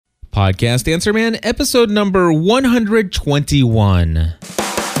Podcast Answer Man, episode number 121.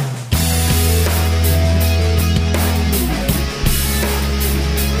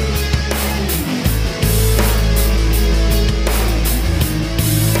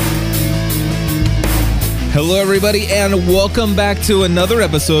 Hello, everybody, and welcome back to another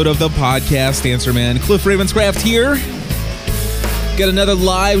episode of the Podcast Answer Man. Cliff Ravenscraft here. Got another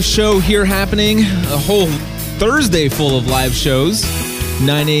live show here happening, a whole Thursday full of live shows,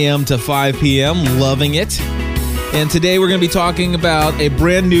 9 a.m. to 5 p.m., loving it. And today we're going to be talking about a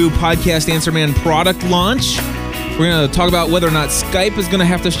brand new Podcast Answer Man product launch. We're going to talk about whether or not Skype is going to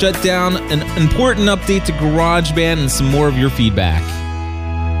have to shut down, an important update to GarageBand, and some more of your feedback.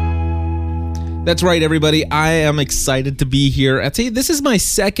 That's right, everybody. I am excited to be here. I'll tell you, this is my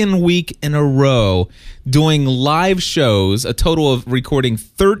second week in a row doing live shows, a total of recording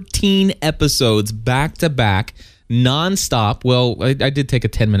 13 episodes back-to-back, nonstop. Well, I did take a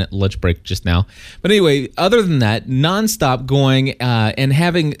 10-minute lunch break just now. But anyway, other than that, nonstop going and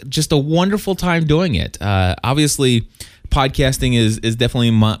having just a wonderful time doing it. Obviously, podcasting is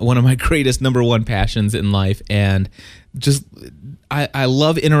definitely one of my greatest number one passions in life, and just I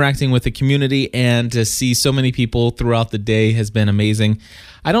love interacting with the community, and to see so many people throughout the day has been amazing.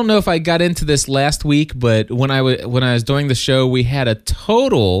 I don't know if I got into this last week, but when I was doing the show, we had a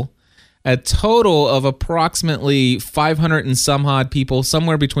total of approximately 500 and some odd people,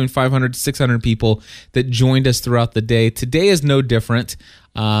 somewhere between 500 to 600 people that joined us throughout the day. Today is no different.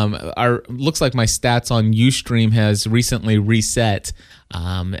 Looks like my stats on Ustream has recently reset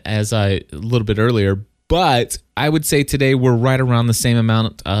as a little bit earlier. But I would say today we're right around the same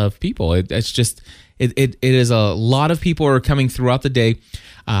amount of people. It is a lot of people are coming throughout the day.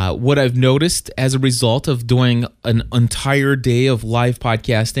 What I've noticed as a result of doing an entire day of live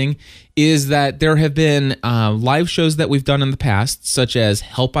podcasting is that there have been live shows that we've done in the past, such as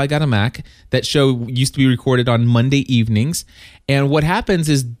Help I Got a Mac. That show used to be recorded on Monday evenings. And what happens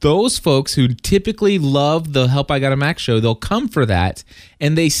is those folks who typically love the Help I Got a Mac show, they'll come for that,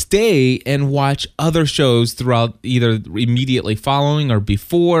 and they stay and watch other shows throughout, either immediately following or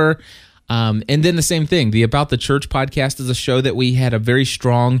before. And then the same thing, the About the Church podcast is a show that we had a very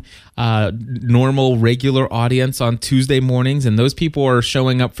strong, normal, regular audience on Tuesday mornings, and those people are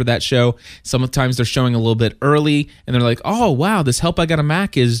showing up for that show. Sometimes they're showing a little bit early, and they're like, "Oh, wow, this Help I Got a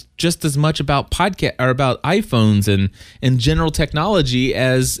Mac is just as much about podcast or about iPhones and general technology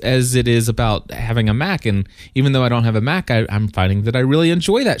as it is about having a Mac." And even though I don't have a Mac, I'm finding that I really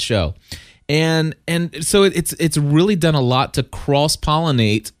enjoy that show. And so it's really done a lot to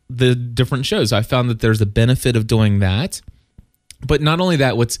cross-pollinate the different shows. I found that there's a benefit of doing that. But not only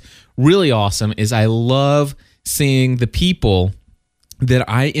that, what's really awesome is I love seeing the people that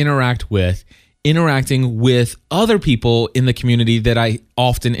I interact with interacting with other people in the community that I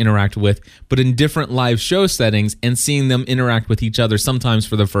often interact with, but in different live show settings, and seeing them interact with each other sometimes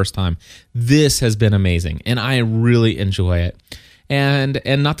for the first time. This has been amazing, and I really enjoy it. And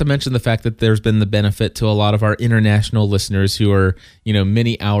not to mention the fact that there's been the benefit to a lot of our international listeners who are,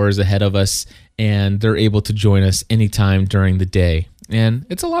 many hours ahead of us, and they're able to join us anytime during the day. And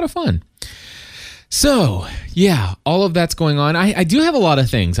it's a lot of fun. So, yeah, all of that's going on. I do have a lot of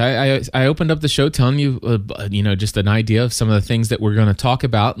things. I opened up the show telling you, just an idea of some of the things that we're going to talk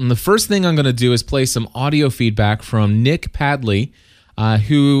about. And the first thing I'm going to do is play some audio feedback from Nick Padley,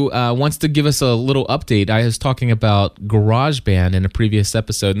 who wants to give us a little update. I was talking about GarageBand in a previous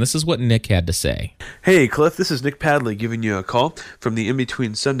episode, and this is what Nick had to say. Hey, Cliff, this is Nick Padley giving you a call from the In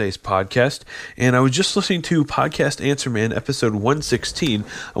Between Sundays podcast, and I was just listening to Podcast Answer Man episode 116.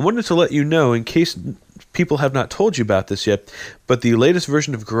 I wanted to let you know, in case people have not told you about this yet, but the latest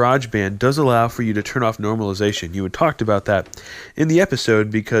version of GarageBand does allow for you to turn off normalization. You had talked about that in the episode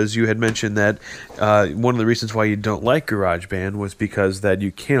because you had mentioned that one of the reasons why you don't like GarageBand was because that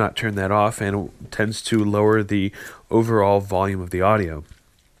you cannot turn that off, and it tends to lower the overall volume of the audio.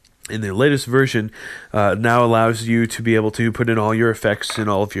 And the latest version now allows you to be able to put in all your effects and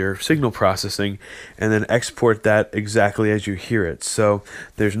all of your signal processing and then export that exactly as you hear it. So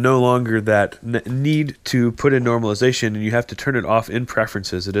there's no longer that need to put in normalization, and you have to turn it off in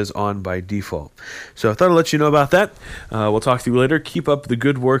preferences. It is on by default. So I thought I'd let you know about that. We'll talk to you later. Keep up the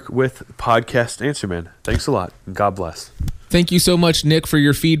good work with Podcast Answer Man. Thanks a lot, and God bless. Thank you so much, Nick, for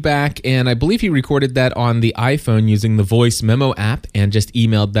your feedback. And I believe he recorded that on the iPhone using the Voice Memo app and just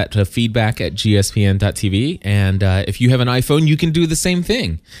emailed that to feedback@gspn.tv. And if you have an iPhone, you can do the same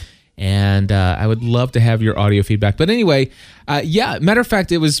thing. And I would love to have your audio feedback. But anyway, matter of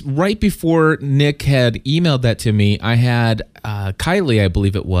fact, it was right before Nick had emailed that to me. I had Kylie, I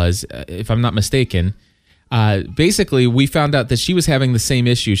believe it was, if I'm not mistaken, basically, we found out that she was having the same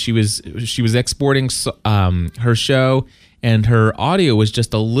issue. She was exporting her show, and her audio was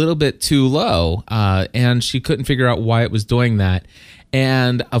just a little bit too low, and she couldn't figure out why it was doing that.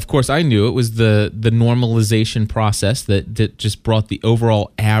 And of course, I knew it was the normalization process that just brought the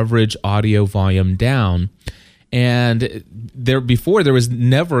overall average audio volume down. And there was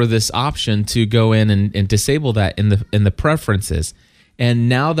never this option to go in and disable that in the preferences. And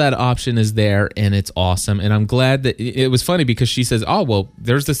now that option is there, and it's awesome. And I'm glad that it was funny because she says, "Oh, well,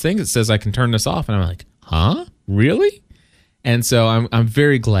 there's this thing that says I can turn this off," and I'm like, "Huh? Really?" And so I'm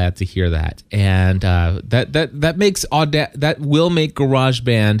very glad to hear that, and that will make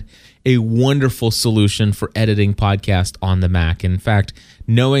GarageBand a wonderful solution for editing podcast on the Mac. In fact,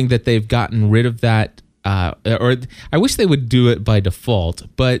 knowing that they've gotten rid of that, or I wish they would do it by default,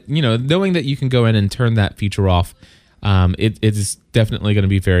 but knowing that you can go in and turn that feature off, it is definitely going to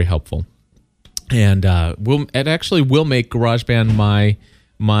be very helpful, and it actually will make GarageBand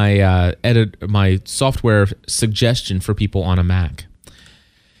my software suggestion for people on a Mac.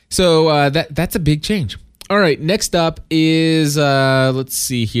 So that's a big change. All right, next up is let's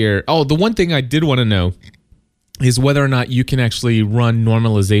see here. Oh, the one thing I did want to know is whether or not you can actually run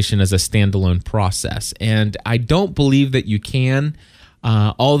normalization as a standalone process, and I don't believe that you can.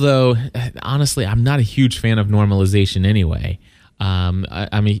 Although honestly, I'm not a huge fan of normalization anyway.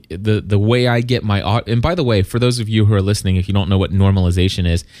 I mean, the way I get my audio, and by the way, for those of you who are listening, if you don't know what normalization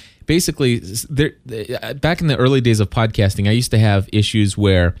is, basically, back in the early days of podcasting, I used to have issues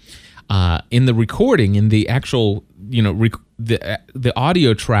where in the recording, in the actual, the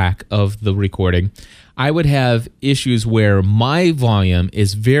audio track of the recording, I would have issues where my volume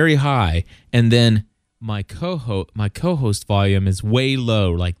is very high, and then my co-host volume is way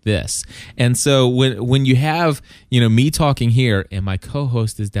low, like this. And so when you have me talking here and my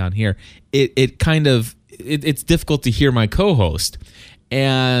co-host is down here, it's difficult to hear my co-host.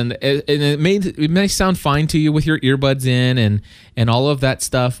 And it may sound fine to you with your earbuds in and all of that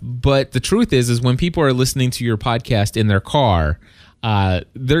stuff, but the truth is when people are listening to your podcast in their car,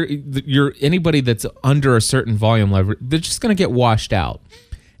 anybody that's under a certain volume level, they're just going to get washed out.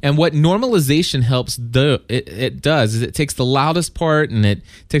 And what normalization helps it does is it takes the loudest part and it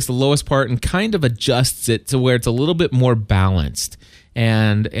takes the lowest part and kind of adjusts it to where it's a little bit more balanced.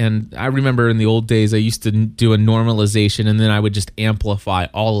 And I remember in the old days I used to do a normalization and then I would just amplify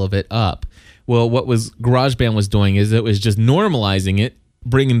all of it up. Well, what GarageBand was doing is it was just normalizing it,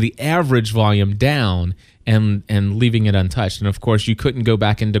 bringing the average volume down and leaving it untouched. And of course, you couldn't go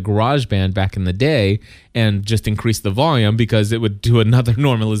back into GarageBand back in the day and just increase the volume because it would do another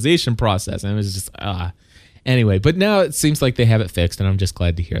normalization process. And it was just, anyway, but now it seems like they have it fixed, and I'm just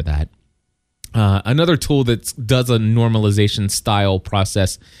glad to hear that. Another tool that does a normalization style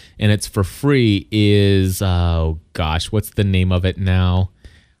process, and it's for free, is, what's the name of it now?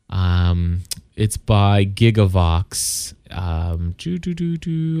 It's by Gigavox.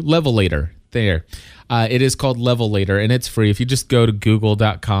 Levelator. There. It is called Levelator, and it's free. If you just go to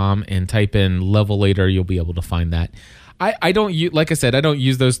google.com and type in Levelator, you'll be able to find that. I don't use, like I said, I don't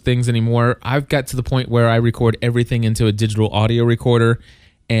use those things anymore. I've got to the point where I record everything into a digital audio recorder,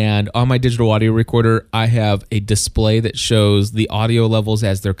 and on my digital audio recorder, I have a display that shows the audio levels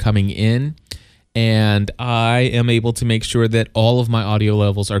as they're coming in, and I am able to make sure that all of my audio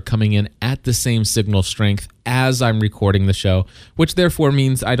levels are coming in at the same signal strength as I'm recording the show, which therefore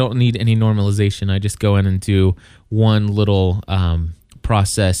means I don't need any normalization. I just go in and do one little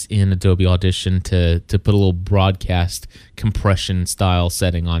process in Adobe Audition to put a little broadcast compression style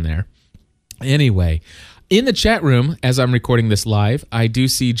setting on there. Anyway, in the chat room, as I'm recording this live, I do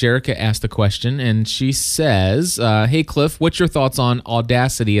see Jerica asked a question, and she says, hey, Cliff, what's your thoughts on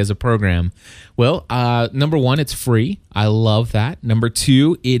Audacity as a program? Well, number one, it's free. I love that. Number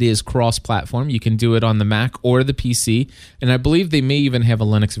two, it is cross-platform. You can do it on the Mac or the PC, and I believe they may even have a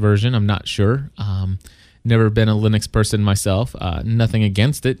Linux version. I'm not sure. Never been a Linux person myself. Nothing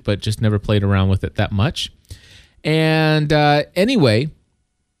against it, but just never played around with it that much. And anyway,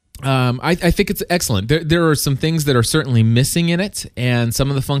 I think it's excellent. There are some things that are certainly missing in it, and some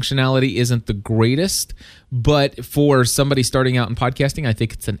of the functionality isn't the greatest, but for somebody starting out in podcasting, I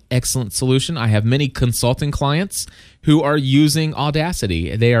think it's an excellent solution. I have many consulting clients who are using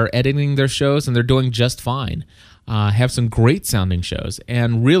Audacity. They are editing their shows, and they're doing just fine. Have some great sounding shows,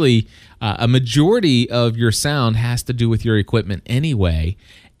 and really a majority of your sound has to do with your equipment anyway.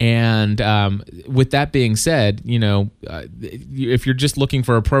 And with that being said, if you're just looking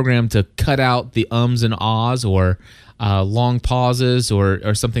for a program to cut out the ums and ahs or long pauses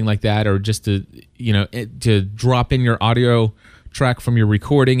or something like that, or just to drop in your audio track from your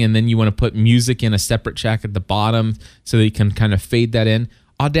recording, and then you want to put music in a separate track at the bottom so that you can kind of fade that in.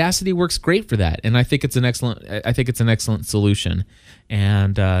 Audacity works great for that, and I think it's an excellent solution.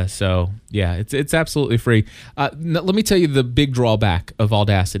 And so yeah, it's absolutely free. Let me tell you the big drawback of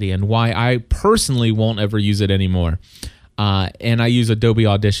Audacity and why I personally won't ever use it anymore. And I use Adobe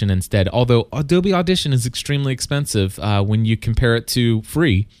Audition instead. Although Adobe Audition is extremely expensive when you compare it to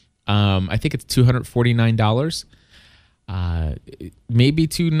free. I think it's $249. Maybe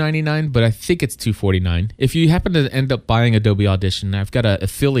 $299, but I think it's $249. If you happen to end up buying Adobe Audition, I've got an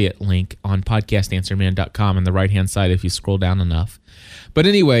affiliate link on podcastanswerman.com on the right-hand side if you scroll down enough. But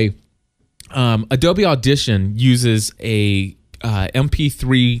anyway, Adobe Audition uses a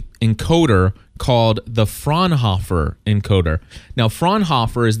MP3 encoder called the Fraunhofer encoder. Now,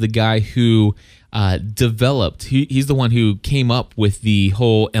 Fraunhofer is the guy who developed, he's the one who came up with the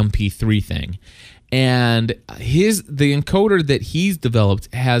whole MP3 thing. And the encoder that he's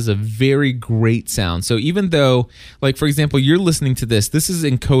developed has a very great sound. So even though, like for example, you're listening to this is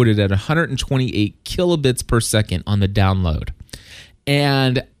encoded at 128 kilobits per second on the download.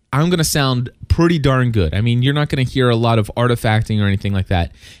 And I'm going to sound pretty darn good. I mean, you're not going to hear a lot of artifacting or anything like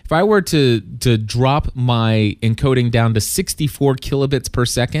that. If I were to drop my encoding down to 64 kilobits per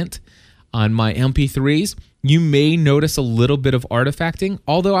second on my MP3s, you may notice a little bit of artifacting,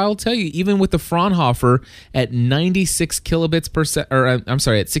 although I will tell you, even with the Fraunhofer at 96 kilobits per second, or I'm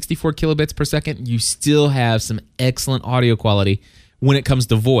sorry, at 64 kilobits per second, you still have some excellent audio quality when it comes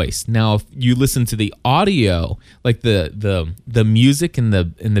to voice. Now, if you listen to the audio, like the music in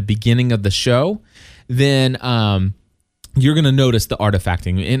the beginning of the show, then you're going to notice the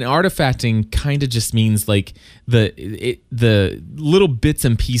artifacting. And artifacting kind of just means like the little bits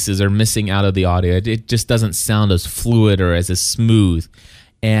and pieces are missing out of the audio. It just doesn't sound as fluid or as smooth.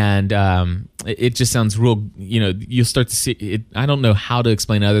 And it just sounds real, you'll start to see it. I don't know how to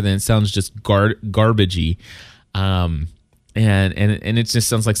explain it other than it sounds just garbagey. And it just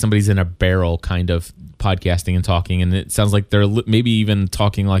sounds like somebody's in a barrel kind of podcasting and talking. And it sounds like they're maybe even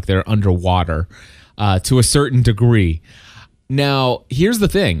talking like they're underwater to a certain degree. Now, here's the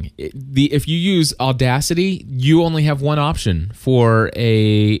thing. If you use Audacity, you only have one option for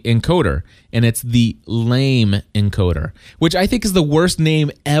a encoder, and it's the lame encoder, which I think is the worst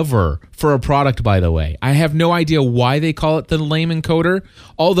name ever for a product, by the way. I have no idea why they call it the lame encoder,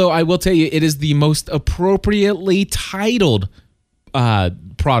 although I will tell you it is the most appropriately titled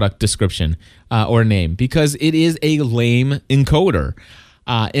product description or name, because it is a lame encoder.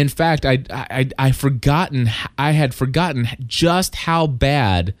 In fact, I had forgotten just how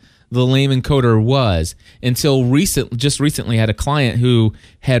bad the lame encoder was until just recently I had a client who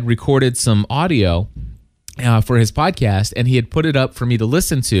had recorded some audio for his podcast, and he had put it up for me to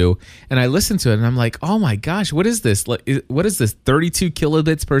listen to, and I listened to it, and I'm like, oh my gosh, what is this? What is this, 32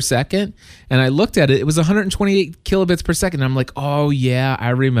 kilobits per second? And I looked at it, it was 128 kilobits per second. I'm like, oh yeah,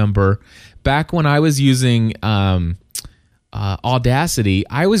 I remember. Back when I was using Audacity,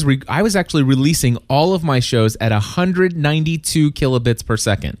 I was actually releasing all of my shows at 192 kilobits per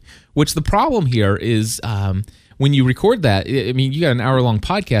second, which the problem here is when you record that, I mean, you got an hour-long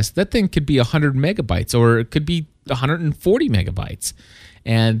podcast, that thing could be 100 megabytes or it could be 140 megabytes,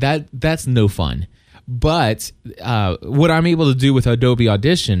 and that's no fun. But what I'm able to do with Adobe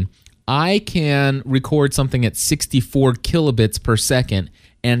Audition, I can record something at 64 kilobits per second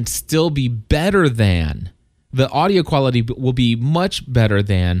and still be better than, the audio quality will be much better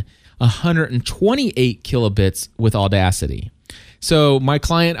than 128 kilobits with Audacity. So my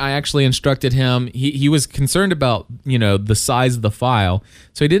client, I actually instructed him, he was concerned about, the size of the file,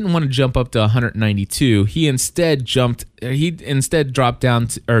 so he didn't want to jump up to 192. He instead jumped it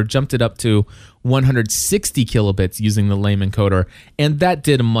up to 160 kilobits using the lame encoder, and that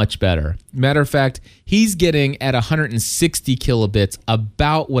did much better. Matter of fact, he's getting at 160 kilobits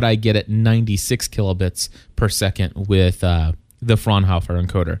about what I get at 96 kilobits per second with the Fraunhofer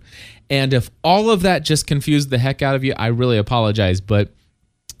encoder. And if all of that just confused the heck out of you, I really apologize. But,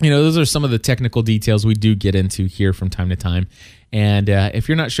 those are some of the technical details we do get into here from time to time. And if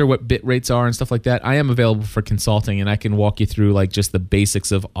you're not sure what bit rates are and stuff like that, I am available for consulting, and I can walk you through like just the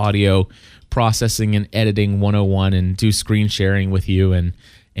basics of audio processing and editing 101 and do screen sharing with you and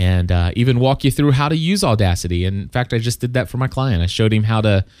even walk you through how to use Audacity. And in fact, I just did that for my client. I showed him how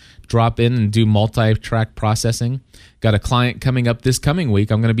to drop in and do multi-track processing. Got a client coming up this coming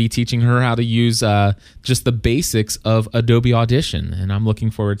week. I'm going to be teaching her how to use just the basics of Adobe Audition, and I'm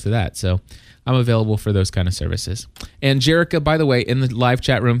looking forward to that. So I'm available for those kind of services. And Jerica, by the way, in the live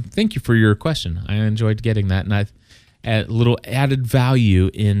chat room, thank you for your question. I enjoyed getting that, and I've added a little added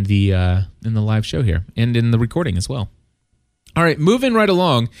value in the live show here and in the recording as well. All right, moving right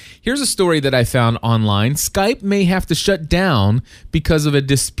along. Here's a story that I found online. Skype may have to shut down because of a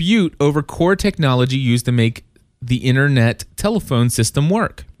dispute over core technology used to make the internet telephone system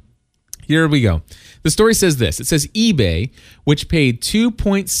work. Here we go. The story says this. It says eBay, which paid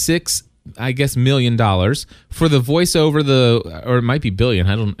 $2.6 million for the voice over the, or it might be billion.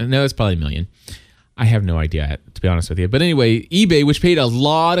 I don't know. It's probably million. I have no idea, to be honest with you. But anyway, eBay, which paid a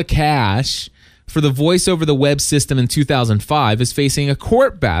lot of cash for the voice over the web system in 2005, is facing a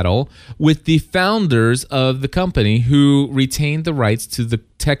court battle with the founders of the company who retained the rights to the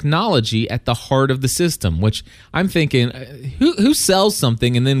technology at the heart of the system, which I'm thinking, who sells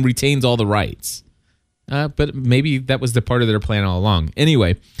something and then retains all the rights? But maybe that was the part of their plan all along.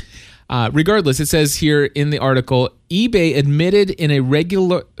 Anyway, regardless, it says here in the article, eBay admitted in a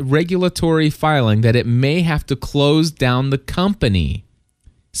regulatory filing that it may have to close down the company.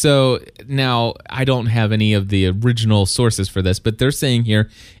 So now I don't have any of the original sources for this, but they're saying here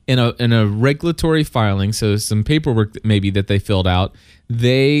in a regulatory filing, so some paperwork maybe that they filled out,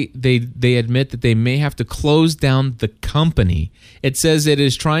 they admit that they may have to close down the company. It says it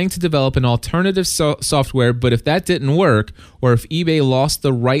is trying to develop an alternative software, but if that didn't work, or if eBay lost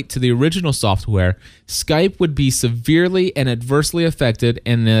the right to the original software, Skype would be severely and adversely affected,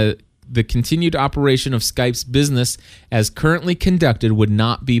 and the continued operation of Skype's business as currently conducted would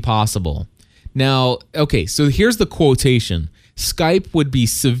not be possible. Now, okay, so here's the quotation. Skype would be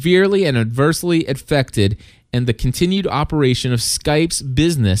severely and adversely affected, and the continued operation of Skype's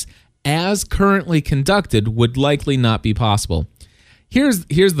business as currently conducted would likely not be possible. Here's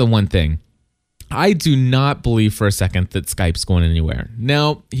the one thing. I do not believe for a second that Skype's going anywhere.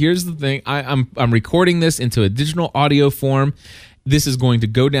 Now, here's the thing. I'm recording this into a digital audio form. This is going to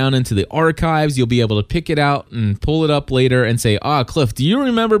go down into the archives. You'll be able to pick it out and pull it up later and say, Cliff, do you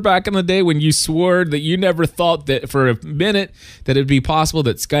remember back in the day when you swore that you never thought that for a minute that it'd be possible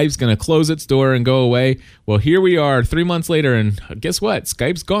that Skype's going to close its door and go away? Well, here we are 3 months later, and guess what?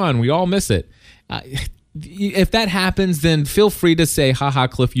 Skype's gone. We all miss it. If that happens, then feel free to say,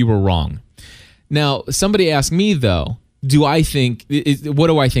 Cliff, you were wrong. Now, somebody asked me, though, what do I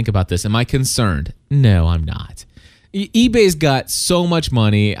think about this? Am I concerned? No, I'm not. eBay's got so much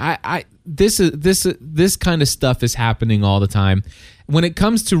money. This kind of stuff is happening all the time. When it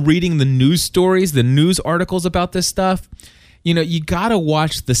comes to reading the news stories, the news articles about this stuff, you got to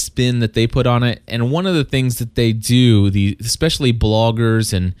watch the spin that they put on it. And one of the things that they do, especially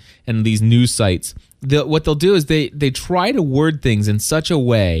bloggers and these news sites, what they'll do is they try to word things in such a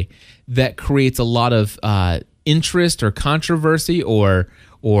way that creates a lot of interest or controversy or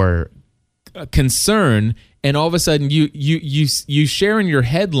concern. And all of a sudden, you share in your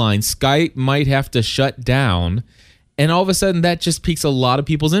headline, Skype might have to shut down. And all of a sudden, that just piques a lot of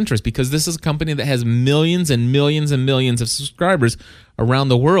people's interest because this is a company that has millions and millions and millions of subscribers around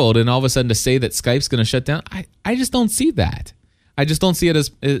the world. And all of a sudden, to say that Skype's going to shut down, I just don't see that. I just don't see it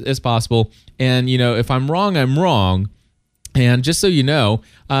as possible. And, if I'm wrong, I'm wrong. And just so you know,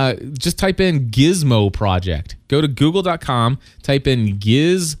 just type in Gizmo Project. Go to google.com, type in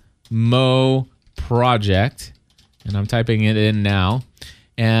Gizmo Project, and I'm typing it in now,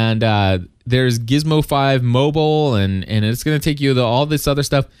 and there's Gizmo 5 mobile, and it's going to take you to all this other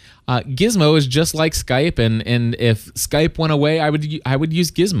stuff. Gizmo is just like Skype, and if Skype went away, I would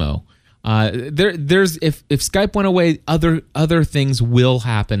use Gizmo. If Skype went away, other things will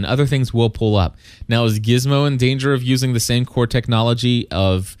happen. Other things will pull up. Now, is Gizmo in danger of using the same core technology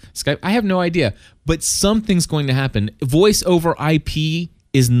of Skype? I have no idea, but something's going to happen. Voice over IP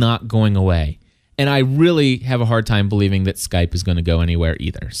is not going away. And I really have a hard time believing that Skype is going to go anywhere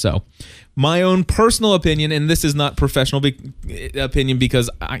either. So my own personal opinion, and this is not professional opinion because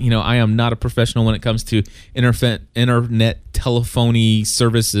I am not a professional when it comes to internet telephony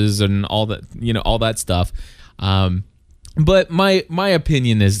services and all that stuff. But my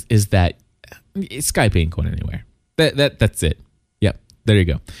opinion is that Skype ain't going anywhere. That's it. Yep, there you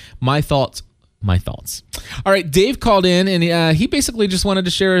go. My thoughts. All right, Dave called in, and he basically just wanted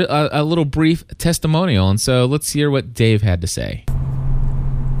to share a little brief testimonial. And so let's hear what Dave had to say.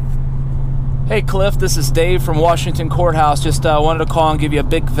 Hey, Cliff, this is Dave from Washington Courthouse. Just wanted to call and give you a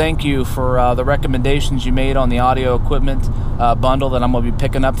big thank you for the recommendations you made on the audio equipment bundle that I'm going to be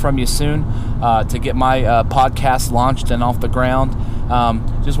picking up from you soon to get my podcast launched and off the ground.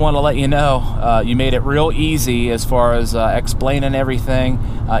 Just want to let you know you made it real easy as far as explaining everything,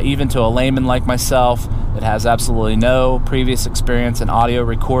 even to a layman like myself that has absolutely no previous experience in audio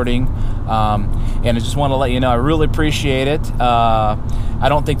recording. And I just want to let you know I really appreciate it. I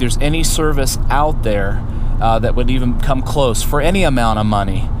don't think there's any service out there that would even come close for any amount of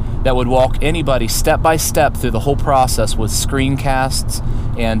money that would walk anybody step by step through the whole process with screencasts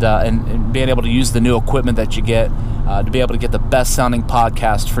and being able to use the new equipment that you get to be able to get the best sounding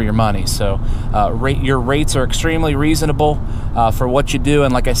podcast for your money. So your rates are extremely reasonable for what you do,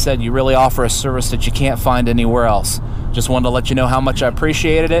 and like I said, you really offer a service that you can't find anywhere else. Just wanted to let you know how much I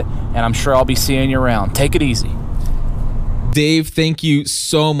appreciated it, and I'm sure I'll be seeing you around. Take it easy. Dave, thank you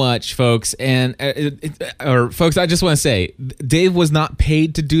so much, folks. And folks, I just want to say, Dave was not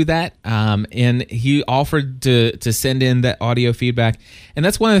paid to do that, and he offered to send in that audio feedback. And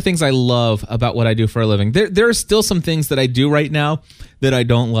that's one of the things I love about what I do for a living. There are still some things that I do right now that I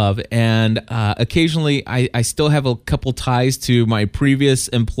don't love, and occasionally I still have a couple ties to my previous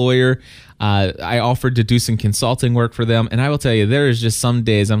employer. I offered to do some consulting work for them, and I will tell you, there is just some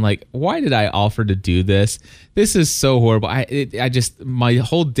days I'm like, why did I offer to do this? This is so horrible. My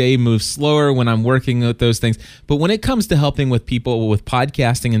whole day moves slower when I'm working with those things. But when it comes to helping with people with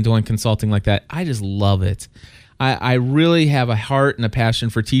podcasting and doing consulting like that, I just love it. I really have a heart and a passion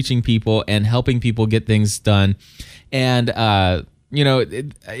for teaching people and helping people get things done. And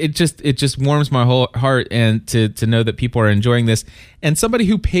it just warms my whole heart, and to know that people are enjoying this, and somebody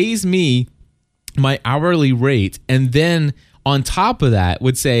who pays me my hourly rate and then on top of that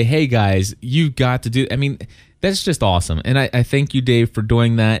would say, hey guys, you've got to do, I mean, that's just awesome. And I thank you, Dave, for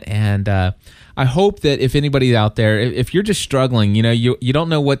doing that. And I hope that if anybody out there, if you're just struggling, you don't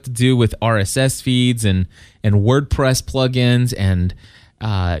know what to do with RSS feeds and WordPress plugins and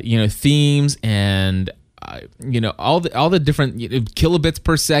themes and all the different kilobits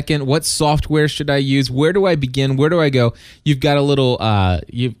per second. What software should I use? Where do I begin? Where do I go? You've got a little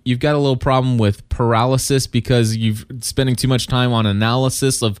you've got a little problem with paralysis because you've spending too much time on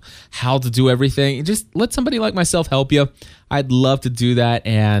analysis of how to do everything. Just let somebody like myself help you. I'd love to do that,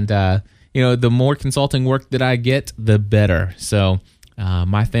 and the more consulting work that I get, the better. So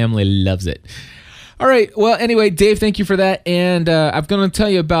my family loves it. All right. Well, anyway, Dave, thank you for that. And I'm going to tell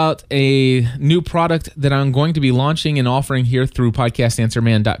you about a new product that I'm going to be launching and offering here through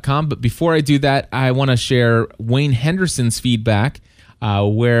podcastanswerman.com. But before I do that, I want to share Wayne Henderson's feedback,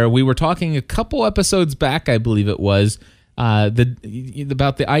 where we were talking a couple episodes back, I believe it was, about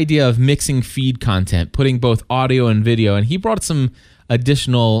the idea of mixing feed content, putting both audio and video. And he brought some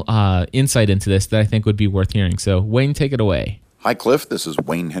additional insight into this that I think would be worth hearing. So, Wayne, take it away. Hi, Cliff. This is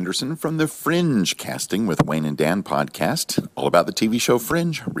Wayne Henderson from the Fringe Casting with Wayne and Dan podcast, all about the TV show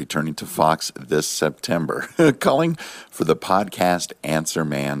Fringe, returning to Fox this September. Calling for the Podcast Answer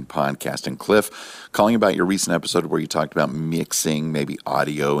Man podcast. And Cliff, calling about your recent episode where you talked about mixing maybe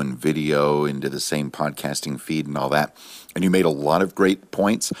audio and video into the same podcasting feed and all that. And you made a lot of great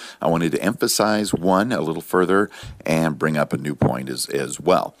points. I wanted to emphasize one a little further and bring up a new point as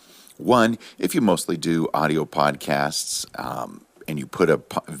well. One, if you mostly do audio podcasts and you put a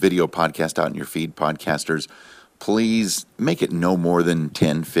video podcast out in your feed, podcasters, please make it no more than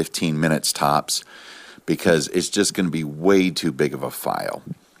 10, 15 minutes tops, because it's just going to be way too big of a file.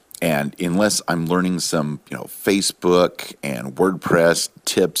 And unless I'm learning some, Facebook and WordPress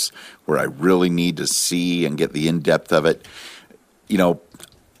tips where I really need to see and get the in-depth of it,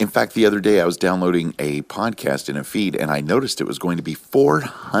 in fact, the other day I was downloading a podcast in a feed and I noticed it was going to be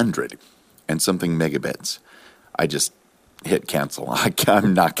 400 and something megabits. I just hit cancel.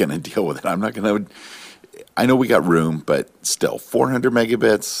 I'm not going to deal with it. I know we got room, but still 400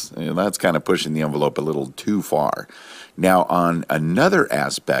 megabits, that's kind of pushing the envelope a little too far. Now, on another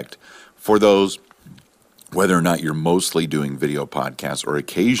aspect, for those, whether or not you're mostly doing video podcasts or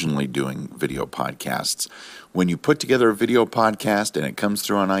occasionally doing video podcasts, when you put together a video podcast and it comes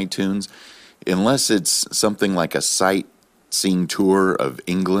through on iTunes, unless it's something like a sightseeing tour of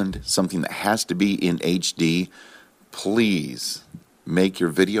England, something that has to be in HD, please make your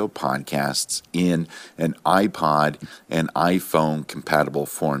video podcasts in an iPod and iPhone compatible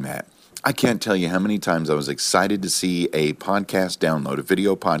format. I can't tell you how many times I was excited to see a podcast download, a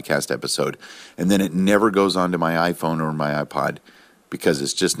video podcast episode, and then it never goes onto my iPhone or my iPod because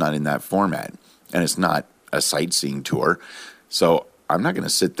it's just not in that format. And it's not a sightseeing tour. So I'm not going to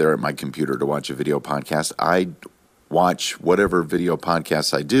sit there at my computer to watch a video podcast. I watch whatever video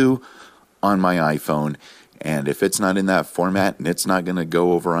podcasts I do on my iPhone. And if it's not in that format and it's not going to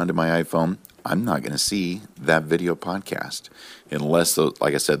go over onto my iPhone, I'm not going to see that video podcast unless,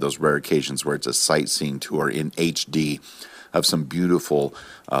 like I said, those rare occasions where it's a sightseeing tour in HD of some beautiful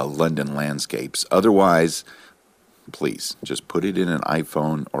London landscapes. Otherwise, please just put it in an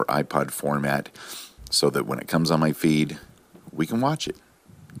iPhone or iPod format so that when it comes on my feed, we can watch it.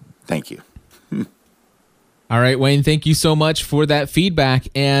 Thank you. All right, Wayne, thank you so much for that feedback.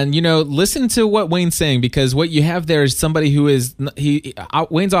 And, listen to what Wayne's saying, because what you have there is somebody who is,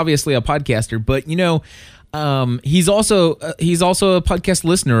 Wayne's obviously a podcaster, but, he's also a podcast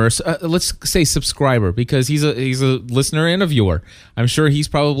listener, or let's say subscriber, because he's a listener and a viewer. I'm sure he's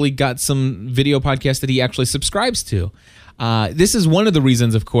probably got some video podcasts that he actually subscribes to. This is one of the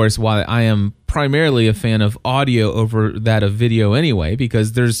reasons, of course, why I am primarily a fan of audio over that of video anyway,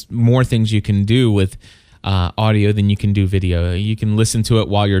 because there's more things you can do with audio than you can do video. You can listen to it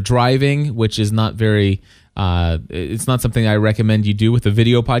while you're driving, which is not very, it's not something I recommend you do with a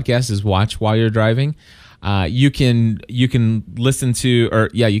video podcast, is watch while you're driving. You can listen to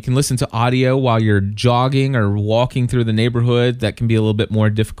audio while you're jogging or walking through the neighborhood. That can be a little bit more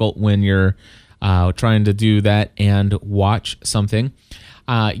difficult when you're trying to do that and watch something.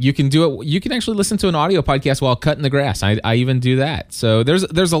 You can do it. You can actually listen to an audio podcast while cutting the grass. I even do that. So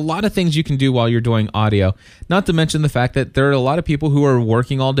there's a lot of things you can do while you're doing audio. Not to mention the fact that there are a lot of people who are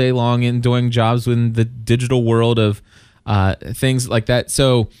working all day long and doing jobs in the digital world of things like that.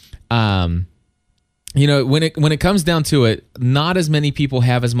 So when it comes down to it, not as many people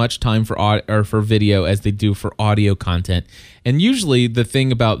have as much time for video as they do for audio content. And usually the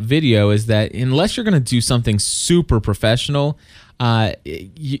thing about video is that unless you're going to do something super professional,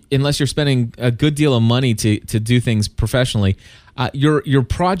 unless you're spending a good deal of money to do things professionally, your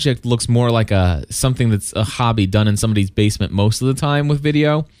project looks more like something that's a hobby done in somebody's basement most of the time with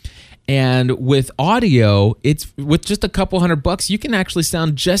video. And with audio, it's with just a couple $100, you can actually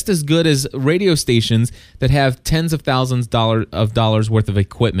sound just as good as radio stations that have tens of thousands of dollars worth of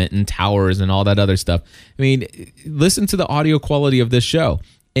equipment and towers and all that other stuff. I mean, listen to the audio quality of this show.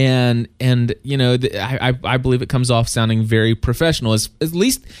 And I believe it comes off sounding very professional, at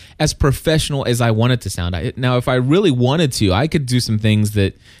least as professional as I want it to sound. Now, if I really wanted to, I could do some things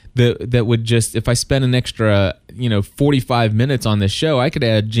that would just, if I spent an extra 45 minutes on this show, I could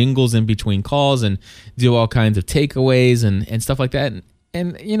add jingles in between calls and do all kinds of takeaways and stuff like that.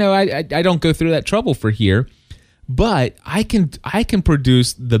 And I don't go through that trouble for here, but I can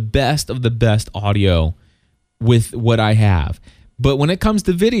produce the best of the best audio with what I have. But when it comes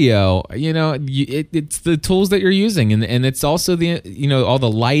to video, it's the tools that you're using, and it's also all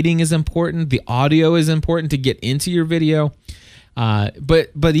the lighting is important, the audio is important to get into your video.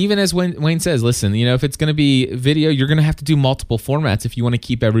 But even as Wayne says, listen, if it's going to be video, you're going to have to do multiple formats if you want to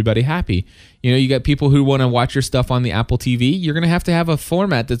keep everybody happy. You got people who want to watch your stuff on the Apple TV. You're going to have a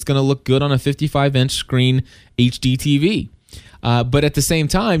format that's going to look good on a 55-inch screen HD TV. But at the same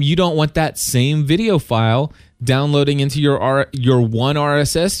time, you don't want that same video file downloading into your one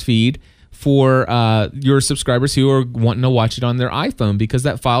RSS feed for your subscribers who are wanting to watch it on their iPhone, because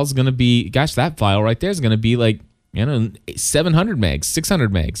that file is going to be, that file right there is going to be like 700 megs,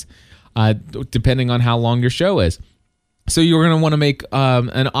 600 megs, depending on how long your show is. So you're going to want to make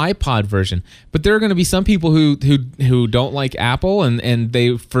an iPod version. But there are going to be some people who don't like Apple, and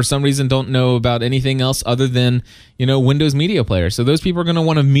they, for some reason, don't know about anything else other than, Windows Media Player. So those people are going to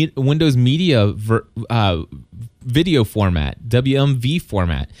want a Windows Media video format, WMV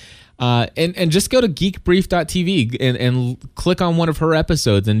format. And just go to geekbrief.tv and click on one of her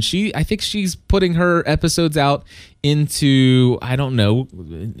episodes. And I think she's putting her episodes out into,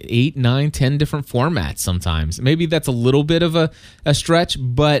 8, 9, 10 different formats sometimes. Maybe that's a little bit of a stretch,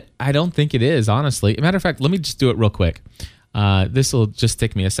 but I don't think it is, honestly. Matter of fact, let me just do it real quick. This will just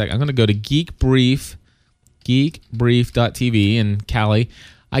take me a second. I'm going to go to geekbrief.tv, and Callie.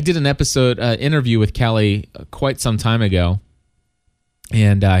 I did an interview with Callie quite some time ago.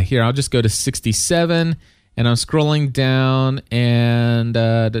 And here, I'll just go to 67, and I'm scrolling down, and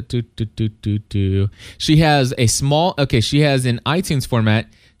she has a small, she has in iTunes format,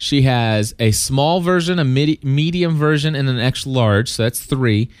 she has a small version, a medium version, and an extra large, so that's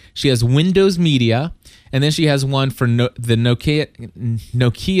 3. She has Windows Media, and then she has one for the Nokia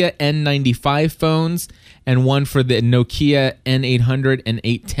N95 phones, and one for the Nokia N800 and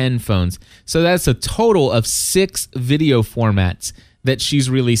 810 phones. So that's a total of 6 video formats that she's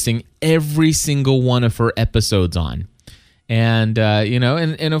releasing every single one of her episodes on. And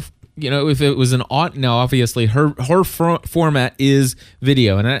if it was now obviously her format is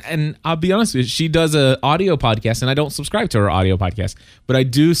video, and I'll be honest with you, she does an audio podcast, and I don't subscribe to her audio podcast, but I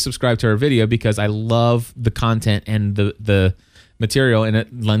do subscribe to her video because I love the content and the material, and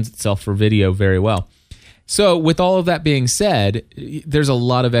it lends itself for video very well. So with all of that being said, there's a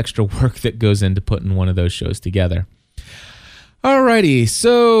lot of extra work that goes into putting one of those shows together. Alrighty,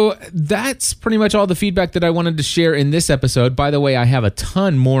 so that's pretty much all the feedback that I wanted to share in this episode. By the way, I have a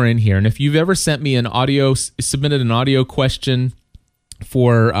ton more in here, and if you've ever submitted an audio question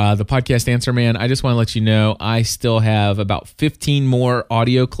for the podcast Answer Man, I just want to let you know I still have about 15 more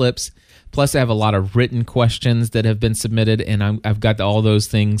audio clips. Plus, I have a lot of written questions that have been submitted, and I've got all those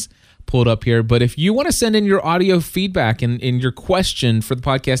things pulled up here. But if you want to send in your audio feedback and your question for the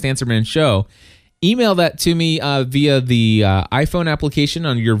podcast Answer Man show, email that to me via the iPhone application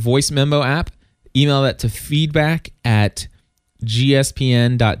on your voice memo app. Email that to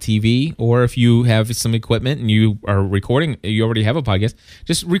feedback@gspn.tv, or if you have some equipment and you are recording, you already have a podcast,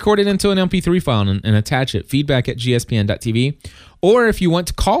 just record it into an MP3 file and attach it, feedback@gspn.tv. Or if you want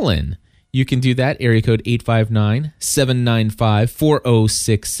to call in, you can do that, area code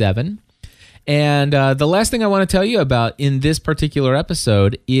 859-795-4067. And the last thing I want to tell you about in this particular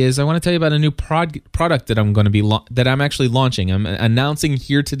episode is I want to tell you about a new product that I'm going to be that I'm actually launching. I'm announcing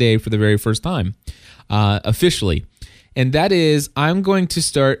here today for the very first time, officially. And that is, I'm going to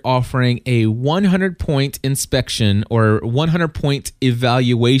start offering a 100-point inspection or 100-point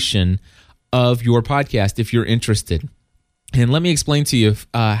evaluation of your podcast if you're interested. And let me explain to you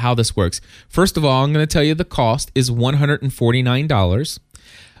how this works. First of all, I'm going to tell you the cost is $149.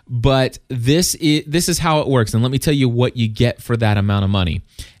 But this is how it works, and let me tell you what you get for that amount of money.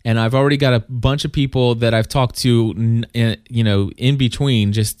 And I've already got a bunch of people that I've talked to, in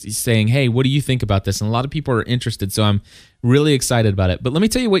between, just saying, "Hey, what do you think about this?" And a lot of people are interested, so I'm really excited about it. But let me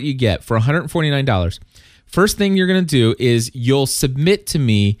tell you what you get for $149. First thing you're going to do is you'll submit to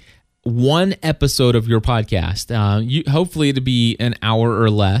me one episode of your podcast. Hopefully, it'll be an hour or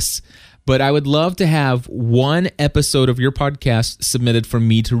less. But I would love to have one episode of your podcast submitted for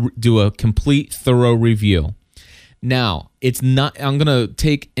me to do a complete, thorough review. Now, it's not. I'm going to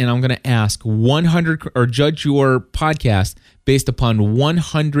take and I'm going to ask 100 or judge your podcast based upon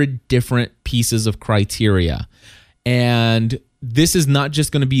 100 different pieces of criteria. And this is not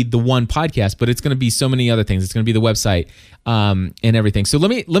just going to be the one podcast, but it's going to be so many other things. It's going to be the website and everything. So let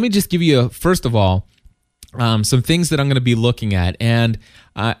me just give you first of all, some things that I'm going to be looking at, and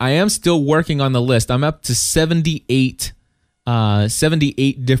I am still working on the list. I'm up to 78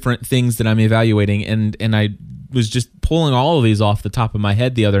 different things that I'm evaluating, and I was just pulling all of these off the top of my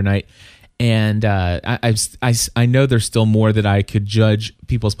head the other night, and I know there's still more that I could judge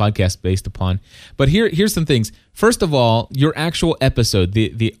people's podcasts based upon. But here's some things. First of all, your actual episode,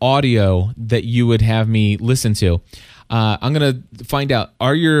 the audio that you would have me listen to. I'm going to find out,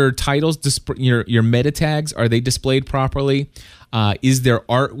 are your titles, your meta tags, are they displayed properly? Is there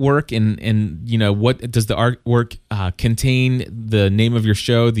artwork, and what does the artwork contain? The name of your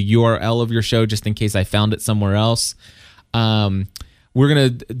show, the URL of your show, just in case I found it somewhere else. We're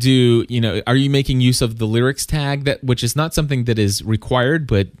going to do, are you making use of the lyrics tag, which is not something that is required,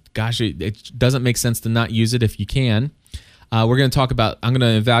 but gosh, it doesn't make sense to not use it if you can. We're going to talk about, I'm going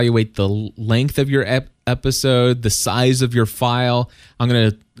to evaluate the length of your episode, the size of your file. I'm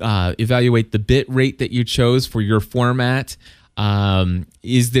going to evaluate the bit rate that you chose for your format.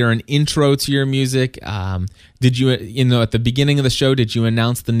 Is there an intro to your music? Did you, at the beginning of the show, did you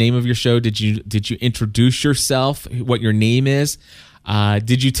announce the name of your show? Did you introduce yourself, what your name is?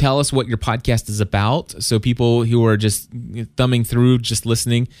 Did you tell us what your podcast is about? So people who are just thumbing through, just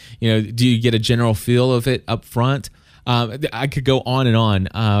listening, do you get a general feel of it up front? I could go on and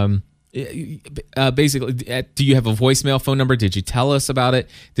on. Basically, do you have a voicemail phone number? Did you tell us about it?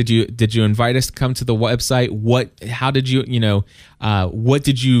 Did you invite us to come to the website? How did you, what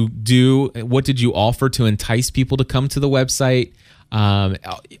did you do? What did you offer to entice people to come to the website?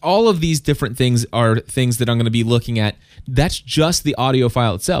 All of these different things are things that I'm going to be looking at. That's just the audio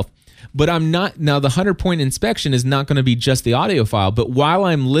file itself. But now the 100-point inspection is not going to be just the audio file, but while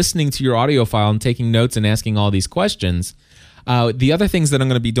I'm listening to your audio file and taking notes and asking all these questions, the other things that I'm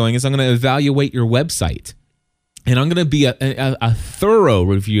going to be doing is I'm going to evaluate your website. And I'm going to be a thorough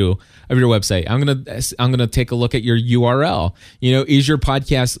review of your website. I'm going to take a look at your URL. Is your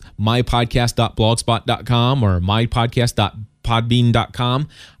podcast mypodcast.blogspot.com or mypodcast.podbean.com?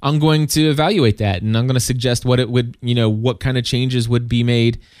 I'm going to evaluate that, and I'm going to suggest what it would, what kind of changes would be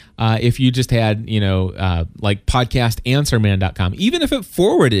made if you just had, like podcastanswerman.com. Even if it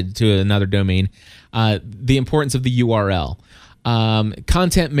forwarded to another domain, the importance of the URL.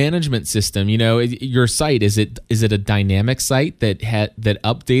 Content management system. Your site, is it a dynamic site that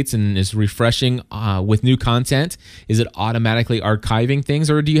updates and is refreshing with new content? Is it automatically archiving things,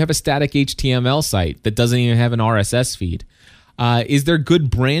 or do you have a static HTML site that doesn't even have an RSS feed? Is there good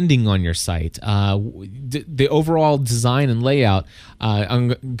branding on your site? The overall design and layout, I'm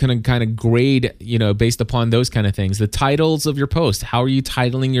going to kind of grade, based upon those kind of things. The titles of your posts, how are you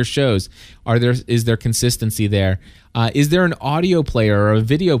titling your shows? Is there consistency there? Is there an audio player or a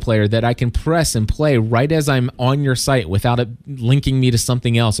video player that I can press and play right as I'm on your site without it linking me to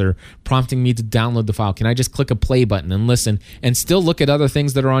something else or prompting me to download the file? Can I just click a play button and listen and still look at other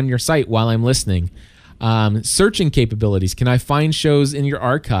things that are on your site while I'm listening? Searching capabilities. Can I find shows in your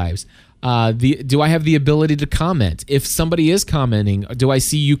archives? Do I have the ability to comment? If somebody is commenting, do I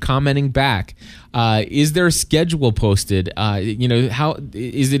see you commenting back? Is there a schedule posted? How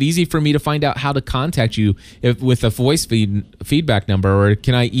is it easy for me to find out how to contact you with a voice feedback number, or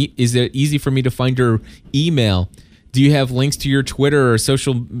is it easy for me to find your email? Do you have links to your Twitter or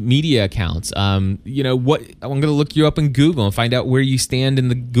social media accounts? I'm going to look you up in Google and find out where you stand in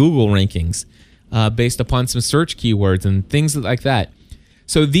the Google rankings based upon some search keywords and things like that.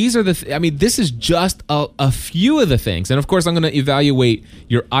 So these are this is just a few of the things. And of course, I'm going to evaluate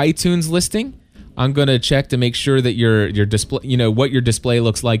your iTunes listing. I'm going to check to make sure that your display, what your display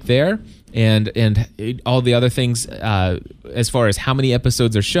looks like there, and all the other things as far as how many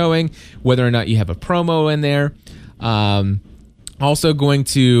episodes are showing, whether or not you have a promo in there. Also going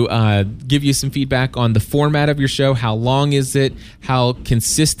to give you some feedback on the format of your show. How long is it? How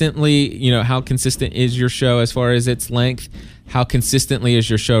consistently, how consistent is your show as far as its length? How consistently is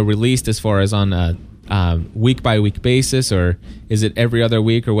your show released as far as on a week-by-week basis, or is it every other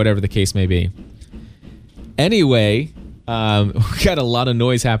week, or whatever the case may be? Anyway, we got a lot of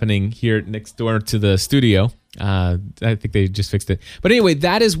noise happening here next door to the studio. I think they just fixed it. But anyway,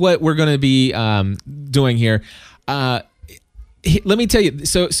 that is what we're going to be doing here. Let me tell you,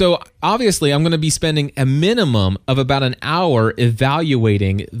 so obviously I'm going to be spending a minimum of about an hour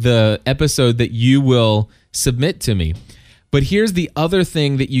evaluating the episode that you will submit to me. But here's the other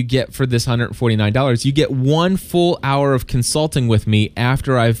thing that you get for this $149. You get 1 full hour of consulting with me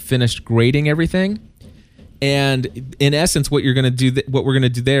after I've finished grading everything. And in essence, what we're going to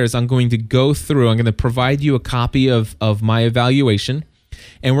do there is I'm going to provide you a copy of my evaluation,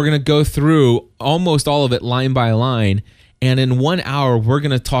 and we're going to go through almost all of it line by line. And in 1 hour, we're going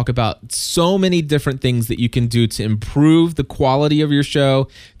to talk about so many different things that you can do to improve the quality of your show,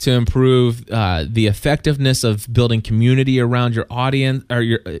 to improve the effectiveness of building community around your audience, or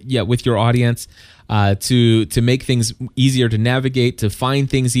with your audience, to make things easier to navigate, to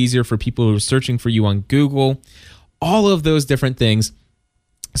find things easier for people who are searching for you on Google, all of those different things.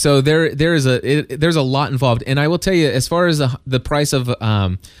 So there's a lot involved, and I will tell you, as far as the price of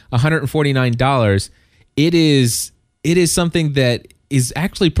 $149, it is something that is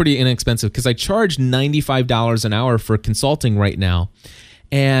actually pretty inexpensive, because I charge $95 an hour for consulting right now.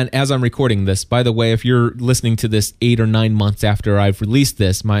 And as I'm recording this, by the way, if you're listening to this 8 or 9 months after I've released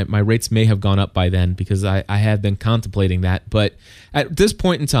this, my rates may have gone up by then, because I have been contemplating that. But at this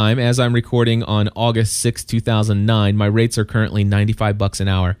point in time, as I'm recording on August 6, 2009, my rates are currently $95 an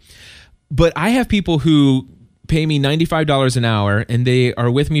hour. But I have people who pay me $95 an hour, and they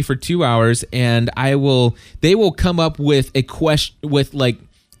are with me for 2 hours, and they will come up with a question with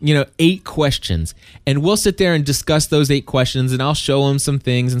 8 questions, and we'll sit there and discuss those 8 questions, and I'll show them some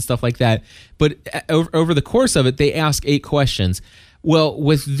things and stuff like that. But over the course of it, they ask 8 questions. Well,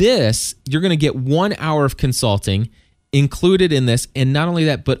 with this, you're going to get 1 hour of consulting included in this, and not only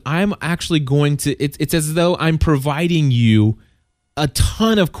that, but I'm actually going to, it's as though I'm providing you a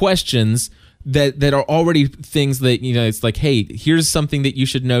ton of questions that are already things that, it's like, hey, here's something that you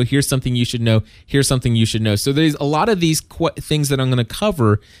should know, here's something you should know, here's something you should know. So there's a lot of these things that I'm going to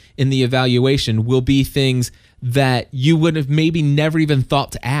cover in the evaluation will be things that you would have maybe never even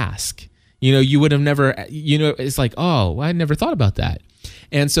thought to ask. You would have never, it's like, oh, I never thought about that.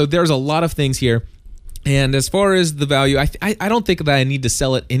 And so there's a lot of things here. And as far as the value, I don't think that I need to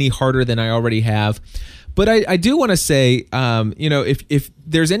sell it any harder than I already have. But I do want to say, if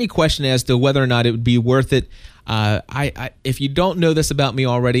there's any question as to whether or not it would be worth it, if you don't know this about me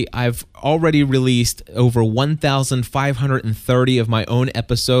already, I've already released over 1,530 of my own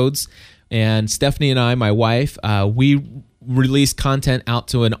episodes. And Stephanie and I, my wife, we release content out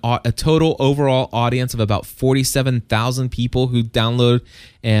to a total overall audience of about 47,000 people who download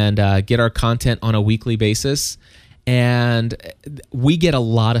and get our content on a weekly basis. And we get a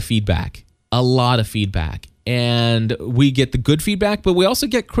lot of feedback. And we get the good feedback, but we also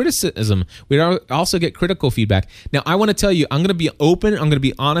get criticism. We also get critical feedback. Now, I want to tell you, I'm going to be open, I'm going to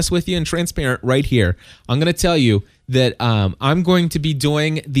be honest with you and transparent right here. I'm going to tell you that I'm going to be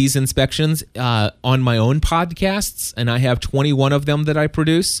doing these inspections on my own podcasts, and I have 21 of them that I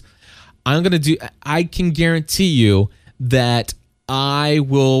produce. I can guarantee you that I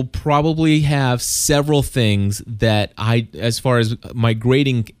will probably have several things that as far as my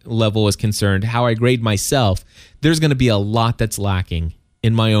grading level is concerned, how I grade myself, there's going to be a lot that's lacking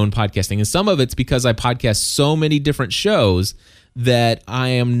in my own podcasting. And some of it's because I podcast so many different shows that I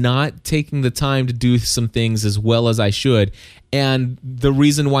am not taking the time to do some things as well as I should. And the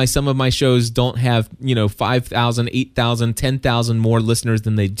reason why some of my shows don't have, 5,000, 8,000, 10,000 more listeners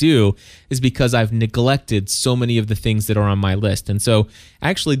than they do is because I've neglected so many of the things that are on my list. And so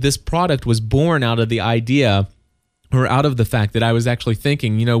actually this product was born out of the idea, or out of the fact that I was actually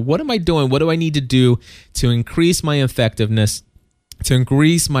thinking, what am I doing? What do I need to do to increase my effectiveness, to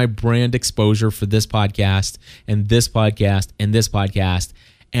increase my brand exposure for this podcast and this podcast and this podcast?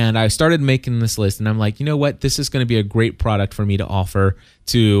 And I started making this list, and I'm like, you know what? This is going to be a great product for me to offer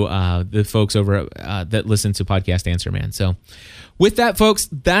to the folks over that listen to Podcast Answer Man. So with that, folks,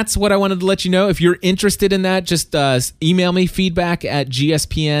 that's what I wanted to let you know. If you're interested in that, just email me,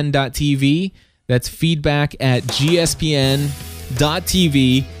 feedback@gspn.tv. That's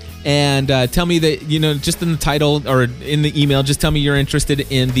feedback@gspn.tv. And tell me that, just in the title or in the email, just tell me you're interested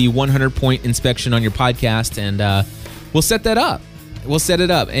in the 100-point inspection on your podcast, and we'll set that up. We'll set it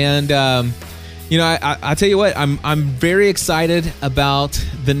up. And, I tell you what, I'm very excited about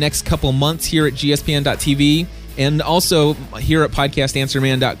the next couple months here at gspn.tv and also here at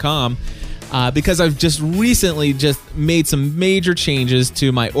podcastanswerman.com because I've just recently made some major changes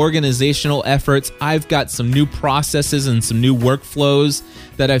to my organizational efforts. I've got some new processes and some new workflows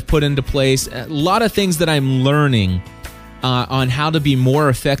that I've put into place. A lot of things that I'm learning on how to be more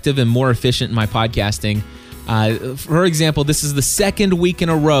effective and more efficient in my podcasting. For example, this is the second week in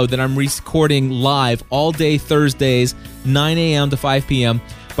a row that I'm recording live all day Thursdays, 9 a.m. to 5 p.m.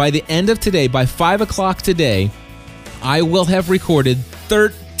 By the end of today, by 5 o'clock today, I will have recorded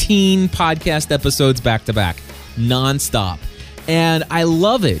 13 podcast episodes back to back, nonstop. And I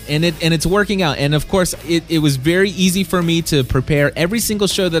love it, and it's working out. And of course, it was very easy for me to prepare. Every single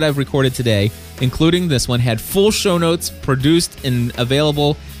show that I've recorded today, including this one, had full show notes produced and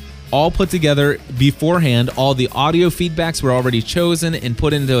available, all put together beforehand. All the audio feedbacks were already chosen and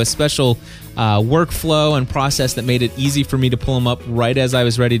put into a special workflow and process that made it easy for me to pull them up right as I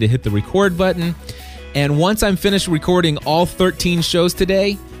was ready to hit the record button. And once I'm finished recording all 13 shows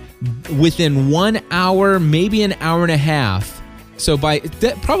within 1 hour, maybe an hour and a half, so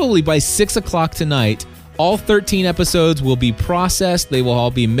probably by 6 o'clock tonight, all 13 episodes will be processed. They will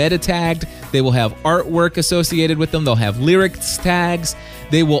all be meta tagged. They will have artwork associated with them. They'll have lyrics tags.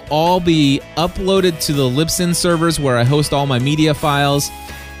 They will all be uploaded to the Libsyn servers where I host all my media files.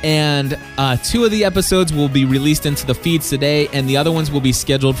 And 2 of the episodes will be released into the feeds today, and the other ones will be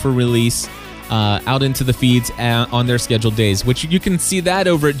scheduled for release out into the feeds on their scheduled days, which you can see that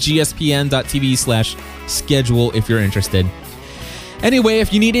over at gspn.tv/schedule if you're interested. Anyway,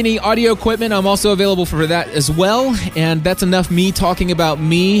 if you need any audio equipment, I'm also available for that as well. And that's enough me talking about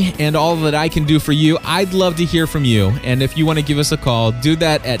me and all that I can do for you. I'd love to hear from you. And if you want to give us a call, do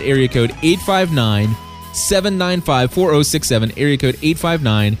that at area code 859-795-4067. Area code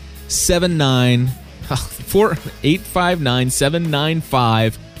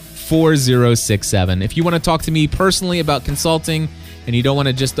 859-795-4067. If you want to talk to me personally about consulting and you don't want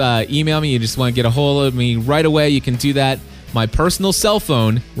to just email me, you just want to get a hold of me right away, you can do that. My personal cell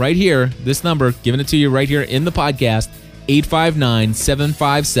phone, right here, this number, giving it to you right here in the podcast,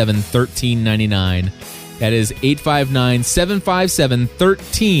 859-757-1399. That is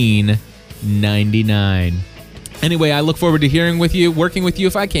 859-757-1399. Anyway, I look forward to hearing with you, working with you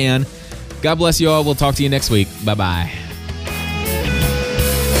if I can. God bless you all. We'll talk to you next week. Bye-bye.